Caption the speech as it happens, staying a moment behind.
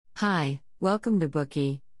Hi, welcome to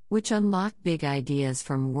Bookie, which unlock big ideas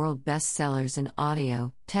from world bestsellers in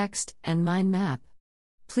audio, text, and mind map.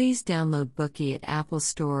 Please download Bookie at Apple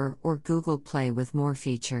Store or Google Play with more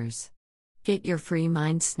features. Get your free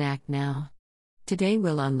mind snack now. Today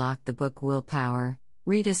we'll unlock the book Willpower,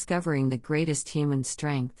 Rediscovering the Greatest Human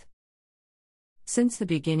Strength. Since the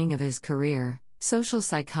beginning of his career, social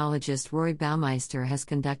psychologist Roy Baumeister has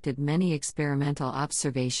conducted many experimental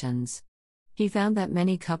observations. He found that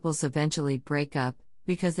many couples eventually break up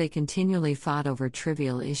because they continually fought over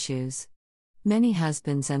trivial issues. Many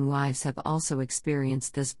husbands and wives have also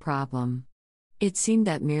experienced this problem. It seemed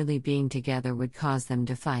that merely being together would cause them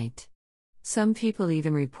to fight. Some people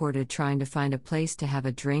even reported trying to find a place to have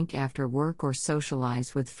a drink after work or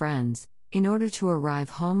socialize with friends, in order to arrive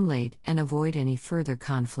home late and avoid any further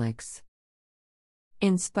conflicts.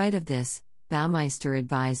 In spite of this, Baumeister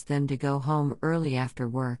advised them to go home early after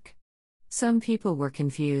work. Some people were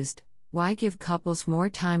confused. Why give couples more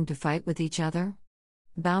time to fight with each other?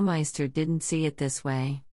 Baumeister didn't see it this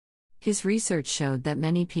way. His research showed that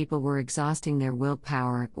many people were exhausting their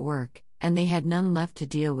willpower at work, and they had none left to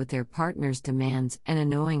deal with their partner's demands and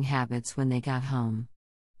annoying habits when they got home.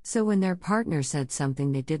 So when their partner said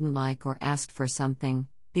something they didn't like or asked for something,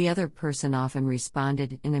 the other person often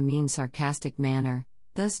responded in a mean, sarcastic manner,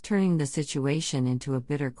 thus turning the situation into a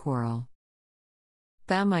bitter quarrel.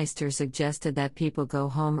 Baumeister suggested that people go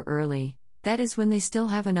home early, that is when they still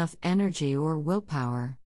have enough energy or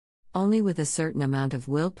willpower. Only with a certain amount of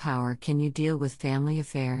willpower can you deal with family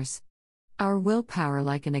affairs. Our willpower,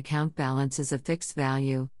 like an account balance, is a fixed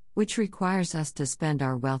value, which requires us to spend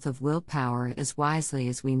our wealth of willpower as wisely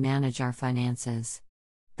as we manage our finances.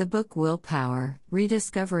 The book Willpower,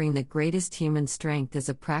 Rediscovering the Greatest Human Strength is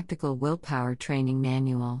a practical willpower training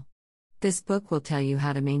manual. This book will tell you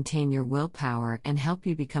how to maintain your willpower and help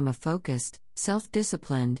you become a focused,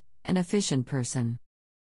 self-disciplined, and efficient person.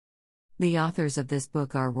 The authors of this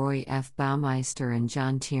book are Roy F. Baumeister and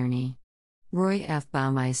John Tierney. Roy F.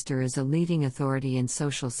 Baumeister is a leading authority in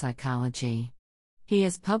social psychology. He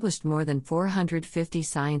has published more than 450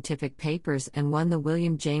 scientific papers and won the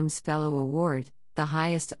William James Fellow Award, the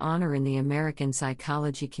highest honor in the American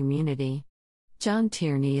psychology community. John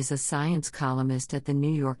Tierney is a science columnist at the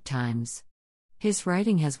New York Times. His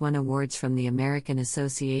writing has won awards from the American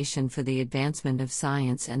Association for the Advancement of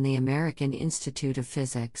Science and the American Institute of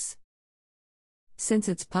Physics. Since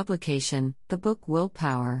its publication, the book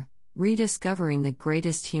Willpower, Rediscovering the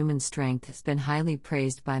Greatest Human Strength has been highly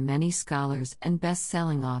praised by many scholars and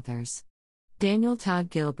best-selling authors. Daniel Todd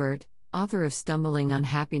Gilbert, author of Stumbling on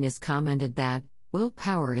Happiness, commented that,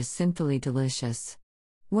 "Willpower is sinfully delicious.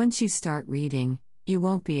 Once you start reading, you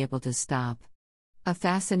won't be able to stop." A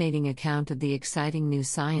fascinating account of the exciting new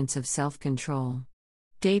science of self-control.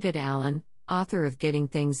 David Allen, author of Getting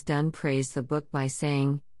Things Done, praised the book by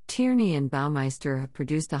saying, "Tierney and Baumeister have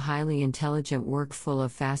produced a highly intelligent work full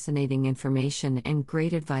of fascinating information and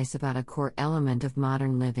great advice about a core element of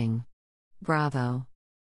modern living. Bravo."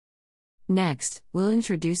 Next, we'll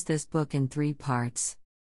introduce this book in 3 parts.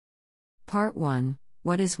 Part 1,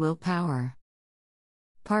 What is willpower?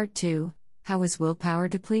 Part 2, How is willpower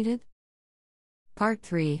depleted? Part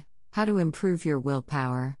 3, How to improve your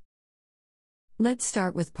willpower. Let's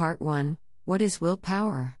start with Part 1, What is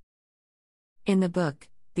willpower? In the book,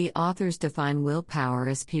 the authors define willpower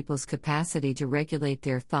as people's capacity to regulate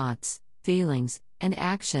their thoughts, feelings, and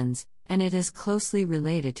actions, and it is closely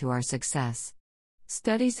related to our success.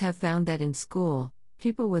 Studies have found that in school,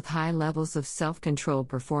 people with high levels of self-control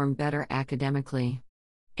perform better academically.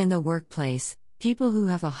 In the workplace, people who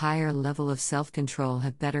have a higher level of self-control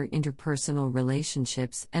have better interpersonal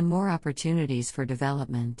relationships and more opportunities for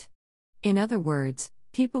development. In other words,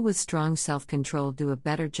 people with strong self-control do a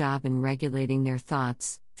better job in regulating their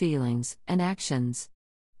thoughts, feelings, and actions.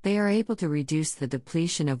 They are able to reduce the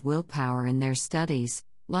depletion of willpower in their studies,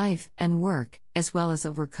 life, and work, as well as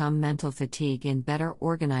overcome mental fatigue and better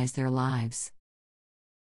organize their lives.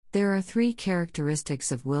 There are 3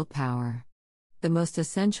 characteristics of willpower. The most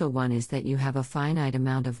essential one is that you have a finite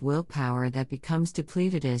amount of willpower that becomes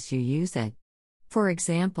depleted as you use it. For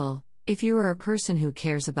example, if you are a person who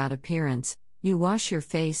cares about appearance, you wash your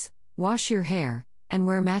face, wash your hair, and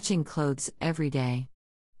wear matching clothes every day.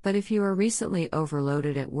 But if you are recently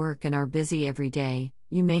overloaded at work and are busy every day,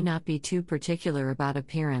 you may not be too particular about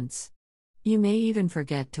appearance. You may even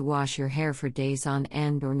forget to wash your hair for days on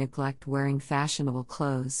end or neglect wearing fashionable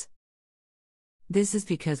clothes. This is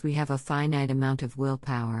because we have a finite amount of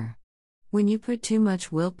willpower. When you put too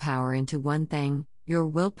much willpower into one thing, your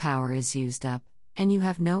willpower is used up, and you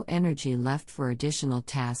have no energy left for additional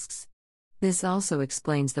tasks. This also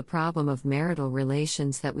explains the problem of marital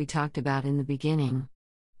relations that we talked about in the beginning.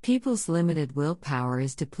 People's limited willpower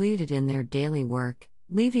is depleted in their daily work,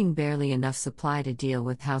 leaving barely enough supply to deal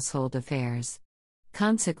with household affairs.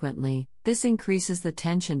 Consequently, this increases the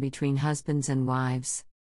tension between husbands and wives.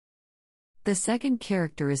 The second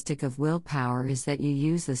characteristic of willpower is that you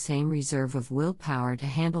use the same reserve of willpower to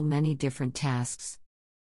handle many different tasks.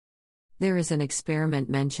 There is an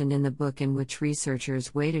experiment mentioned in the book in which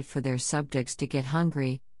researchers waited for their subjects to get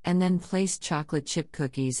hungry, and then placed chocolate chip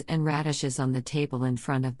cookies and radishes on the table in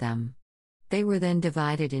front of them. They were then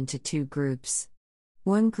divided into two groups.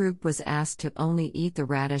 One group was asked to only eat the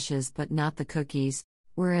radishes but not the cookies,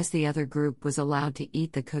 whereas the other group was allowed to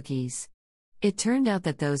eat the cookies. It turned out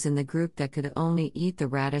that those in the group that could only eat the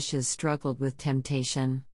radishes struggled with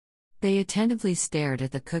temptation. They attentively stared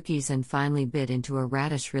at the cookies and finally bit into a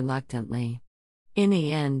radish reluctantly. In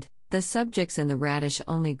the end, the subjects in the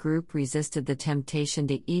radish-only group resisted the temptation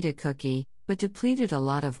to eat a cookie, but depleted a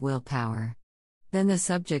lot of willpower. Then the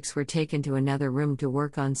subjects were taken to another room to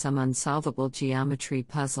work on some unsolvable geometry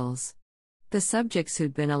puzzles. The subjects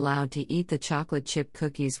who'd been allowed to eat the chocolate chip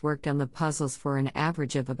cookies worked on the puzzles for an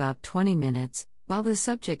average of about 20 minutes, while the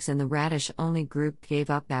subjects in the radish-only group gave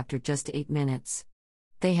up after just 8 minutes.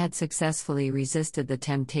 They had successfully resisted the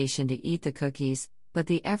temptation to eat the cookies, but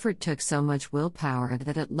the effort took so much willpower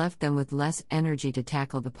that it left them with less energy to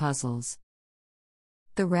tackle the puzzles.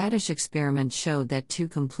 The radish experiment showed that two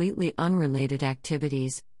completely unrelated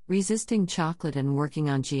activities, resisting chocolate and working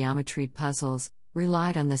on geometry puzzles,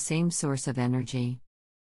 relied on the same source of energy.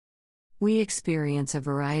 We experience a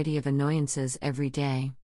variety of annoyances every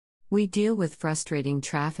day. We deal with frustrating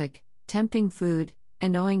traffic, tempting food,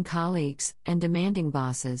 annoying colleagues, and demanding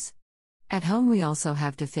bosses. At home, we also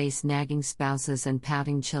have to face nagging spouses and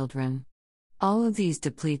pouting children. All of these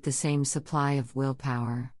deplete the same supply of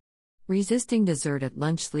willpower. Resisting dessert at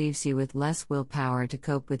lunch leaves you with less willpower to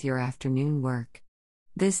cope with your afternoon work.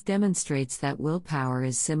 This demonstrates that willpower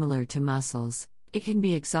is similar to muscles. It can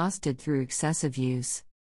be exhausted through excessive use.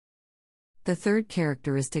 The third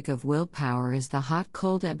characteristic of willpower is the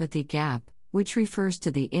hot-cold empathy gap, which refers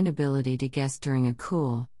to the inability to guess during a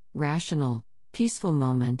cool, rational, peaceful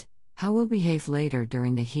moment how we'll behave later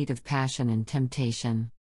during the heat of passion and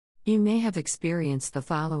temptation. You may have experienced the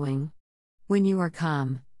following. When you are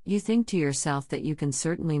calm, you think to yourself that you can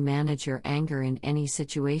certainly manage your anger in any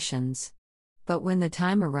situations. But when the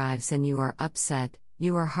time arrives and you are upset,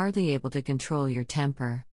 you are hardly able to control your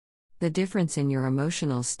temper. The difference in your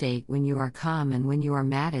emotional state when you are calm and when you are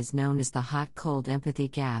mad is known as the hot-cold empathy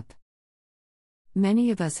gap.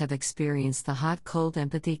 Many of us have experienced the hot-cold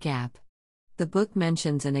empathy gap. The book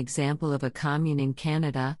mentions an example of a commune in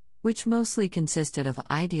Canada, which mostly consisted of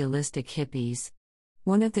idealistic hippies.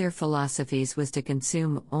 One of their philosophies was to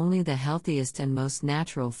consume only the healthiest and most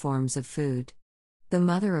natural forms of food. The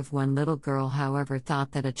mother of one little girl, however,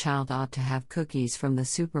 thought that a child ought to have cookies from the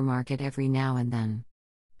supermarket every now and then.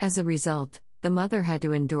 As a result, the mother had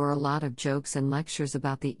to endure a lot of jokes and lectures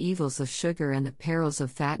about the evils of sugar and the perils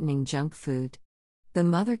of fattening junk food. The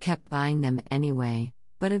mother kept buying them anyway,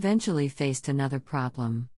 but eventually faced another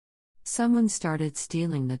problem. Someone started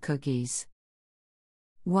stealing the cookies.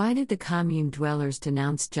 Why did the commune dwellers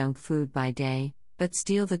denounce junk food by day, but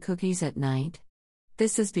steal the cookies at night?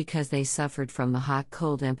 This is because they suffered from the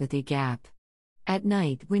hot-cold empathy gap. At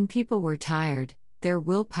night, when people were tired, their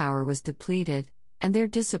willpower was depleted, and their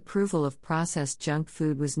disapproval of processed junk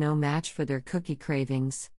food was no match for their cookie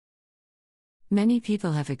cravings. Many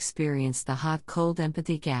people have experienced the hot-cold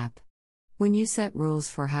empathy gap. When you set rules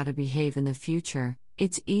for how to behave in the future,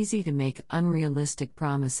 it's easy to make unrealistic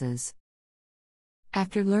promises.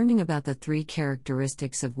 After learning about the 3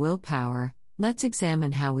 characteristics of willpower, let's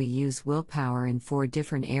examine how we use willpower in 4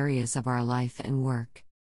 different areas of our life and work.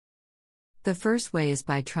 The first way is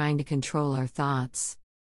by trying to control our thoughts.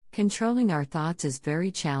 Controlling our thoughts is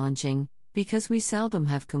very challenging, because we seldom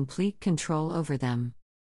have complete control over them.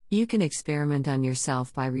 You can experiment on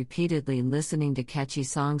yourself by repeatedly listening to catchy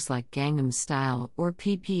songs like Gangnam Style or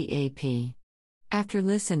PPAP. After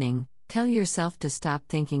listening, tell yourself to stop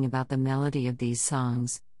thinking about the melody of these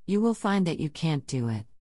songs. You will find that you can't do it.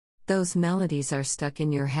 Those melodies are stuck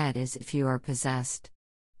in your head as if you are possessed.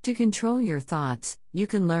 To control your thoughts, you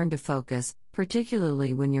can learn to focus,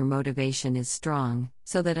 particularly when your motivation is strong,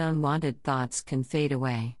 so that unwanted thoughts can fade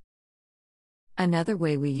away. Another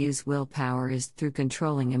way we use willpower is through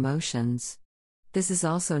controlling emotions. This is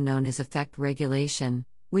also known as affect regulation,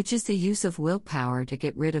 which is the use of willpower to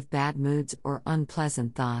get rid of bad moods or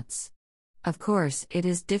unpleasant thoughts. Of course, it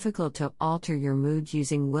is difficult to alter your mood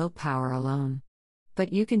using willpower alone.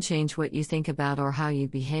 But you can change what you think about or how you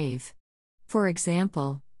behave. For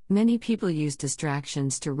example, many people use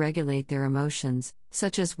distractions to regulate their emotions,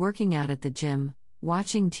 such as working out at the gym,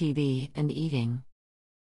 watching TV, and eating.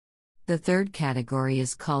 The third category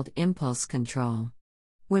is called impulse control.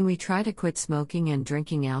 When we try to quit smoking and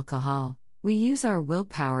drinking alcohol, we use our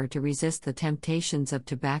willpower to resist the temptations of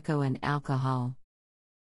tobacco and alcohol.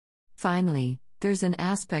 Finally, there's an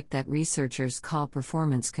aspect that researchers call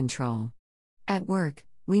performance control. At work,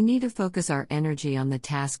 we need to focus our energy on the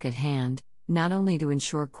task at hand, not only to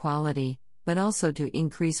ensure quality, but also to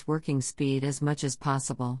increase working speed as much as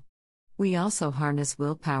possible. We also harness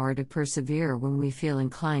willpower to persevere when we feel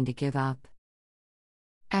inclined to give up.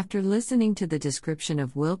 After listening to the description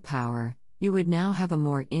of willpower, you would now have a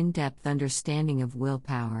more in-depth understanding of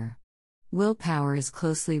willpower. Willpower is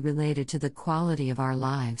closely related to the quality of our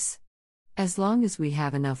lives. As long as we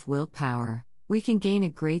have enough willpower, we can gain a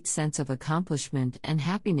great sense of accomplishment and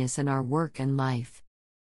happiness in our work and life.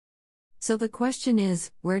 So the question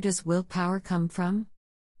is, where does willpower come from?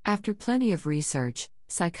 After plenty of research,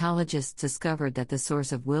 psychologists discovered that the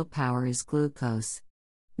source of willpower is glucose.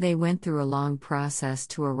 They went through a long process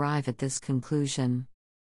to arrive at this conclusion.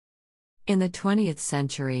 In the 20th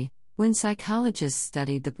century, when psychologists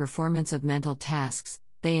studied the performance of mental tasks,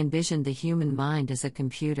 they envisioned the human mind as a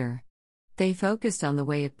computer. They focused on the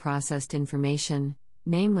way it processed information,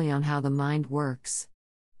 namely on how the mind works.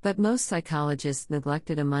 But most psychologists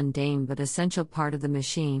neglected a mundane but essential part of the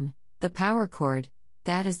machine, the power cord,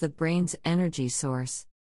 that is the brain's energy source.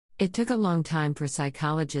 It took a long time for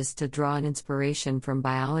psychologists to draw an inspiration from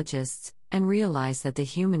biologists and realize that the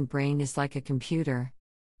human brain is like a computer.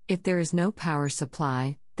 If there is no power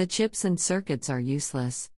supply, the chips and circuits are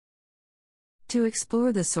useless. To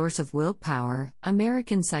explore the source of willpower,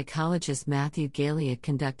 American psychologist Matthew Galliot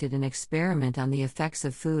conducted an experiment on the effects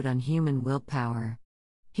of food on human willpower.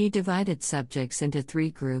 He divided subjects into 3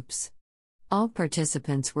 groups. All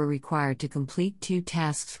participants were required to complete 2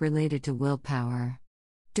 tasks related to willpower.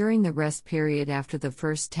 During the rest period after the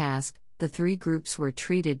first task, the 3 groups were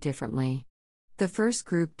treated differently. The first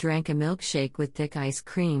group drank a milkshake with thick ice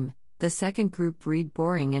cream, the second group read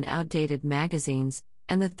boring and outdated magazines,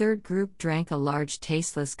 and the third group drank a large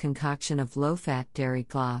tasteless concoction of low-fat dairy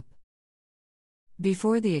glop.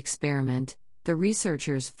 Before the experiment, the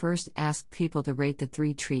researchers first asked people to rate the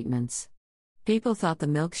 3 treatments. People thought the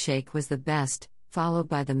milkshake was the best, followed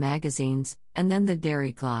by the magazines, and then the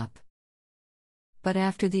dairy glop. But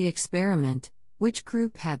after the experiment, which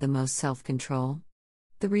group had the most self-control?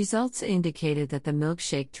 The results indicated that the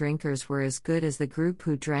milkshake drinkers were as good as the group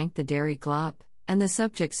who drank the dairy glop, and the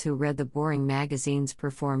subjects who read the boring magazines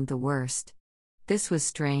performed the worst. This was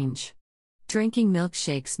strange. Drinking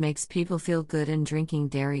milkshakes makes people feel good and drinking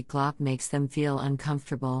dairy glop makes them feel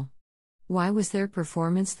uncomfortable. Why was their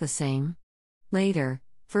performance the same? Later,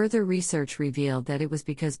 further research revealed that it was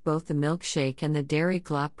because both the milkshake and the dairy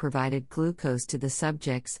glop provided glucose to the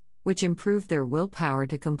subjects, which improved their willpower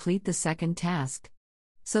to complete the second task.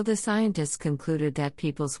 So the scientists concluded that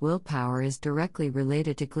people's willpower is directly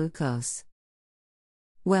related to glucose.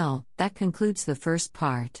 Well, that concludes the first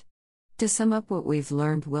part. To sum up what we've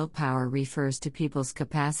learned, willpower refers to people's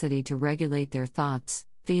capacity to regulate their thoughts,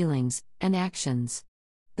 feelings, and actions.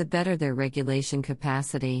 The better their regulation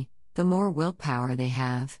capacity, the more willpower they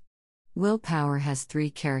have. Willpower has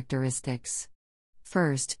 3 characteristics.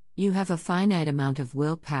 First, you have a finite amount of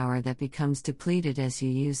willpower that becomes depleted as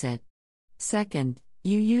you use it. Second,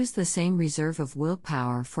 you use the same reserve of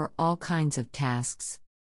willpower for all kinds of tasks.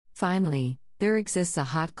 Finally, there exists a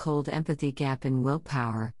hot-cold empathy gap in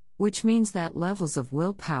willpower, which means that levels of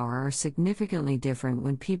willpower are significantly different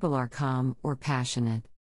when people are calm or passionate.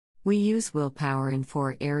 We use willpower in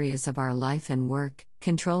 4 areas of our life and work: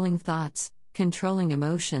 controlling thoughts, controlling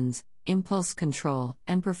emotions, impulse control,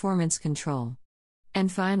 and performance control.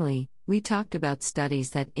 And finally, we talked about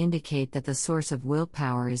studies that indicate that the source of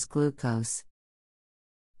willpower is glucose.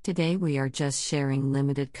 Today we are just sharing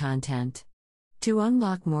limited content. To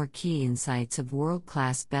unlock more key insights of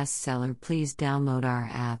world-class bestseller, please download our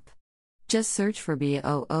app. Just search for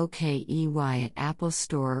BOOKEY at Apple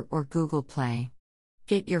Store or Google Play.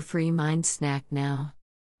 Get your free mind snack now.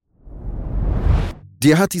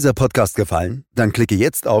 Dir hat dieser Podcast gefallen? Dann klicke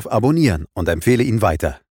jetzt auf Abonnieren und empfehle ihn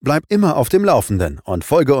weiter. Bleib immer auf dem Laufenden und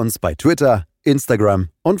folge uns bei Twitter, Instagram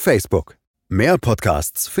und Facebook. Mehr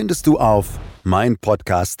Podcasts findest du auf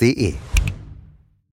meinpodcast.de.